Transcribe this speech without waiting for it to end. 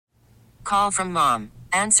call from mom.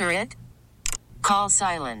 Answer it. Call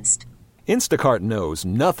silenced. Instacart knows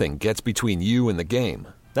nothing gets between you and the game.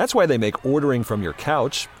 That's why they make ordering from your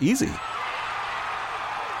couch easy.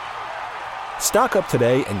 Stock up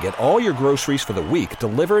today and get all your groceries for the week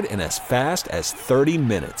delivered in as fast as 30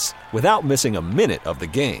 minutes without missing a minute of the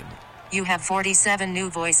game. You have 47 new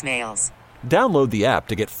voicemails. Download the app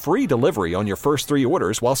to get free delivery on your first 3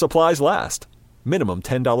 orders while supplies last. Minimum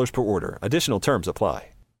 $10 per order. Additional terms apply.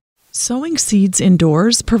 Sowing seeds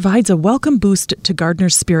indoors provides a welcome boost to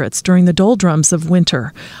gardeners' spirits during the doldrums of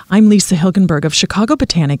winter. I'm Lisa Hilgenberg of Chicago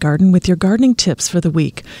Botanic Garden with your gardening tips for the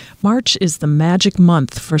week. March is the magic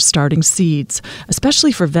month for starting seeds,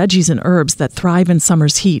 especially for veggies and herbs that thrive in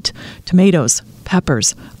summer's heat. Tomatoes,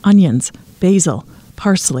 peppers, onions, basil,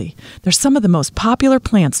 parsley. They're some of the most popular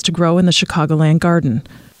plants to grow in the Chicagoland garden.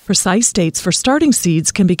 Precise dates for starting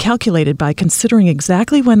seeds can be calculated by considering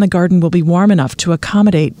exactly when the garden will be warm enough to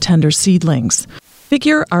accommodate tender seedlings.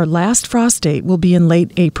 Figure our last frost date will be in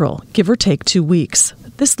late April, give or take 2 weeks.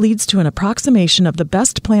 This leads to an approximation of the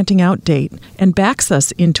best planting out date and backs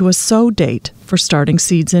us into a sow date for starting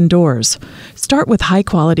seeds indoors. Start with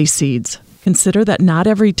high-quality seeds. Consider that not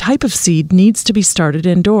every type of seed needs to be started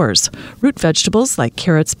indoors. Root vegetables like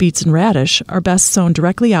carrots, beets, and radish are best sown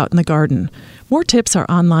directly out in the garden. More tips are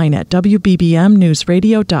online at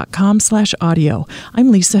wbbmnewsradio.com/audio. I'm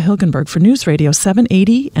Lisa Hilgenberg for News Radio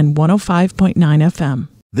 780 and 105.9 FM.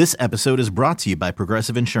 This episode is brought to you by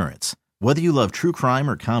Progressive Insurance. Whether you love true crime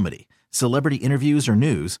or comedy, celebrity interviews or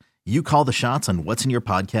news, you call the shots on what's in your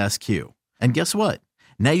podcast queue. And guess what?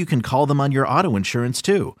 Now you can call them on your auto insurance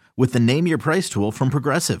too with the Name Your Price tool from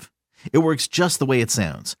Progressive. It works just the way it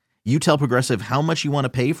sounds. You tell Progressive how much you want to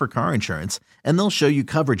pay for car insurance, and they'll show you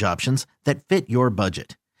coverage options that fit your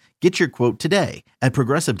budget. Get your quote today at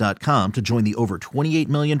Progressive.com to join the over 28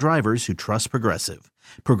 million drivers who trust Progressive.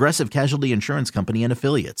 Progressive Casualty Insurance Company and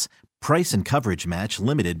Affiliates. Price and coverage match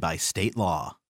limited by state law.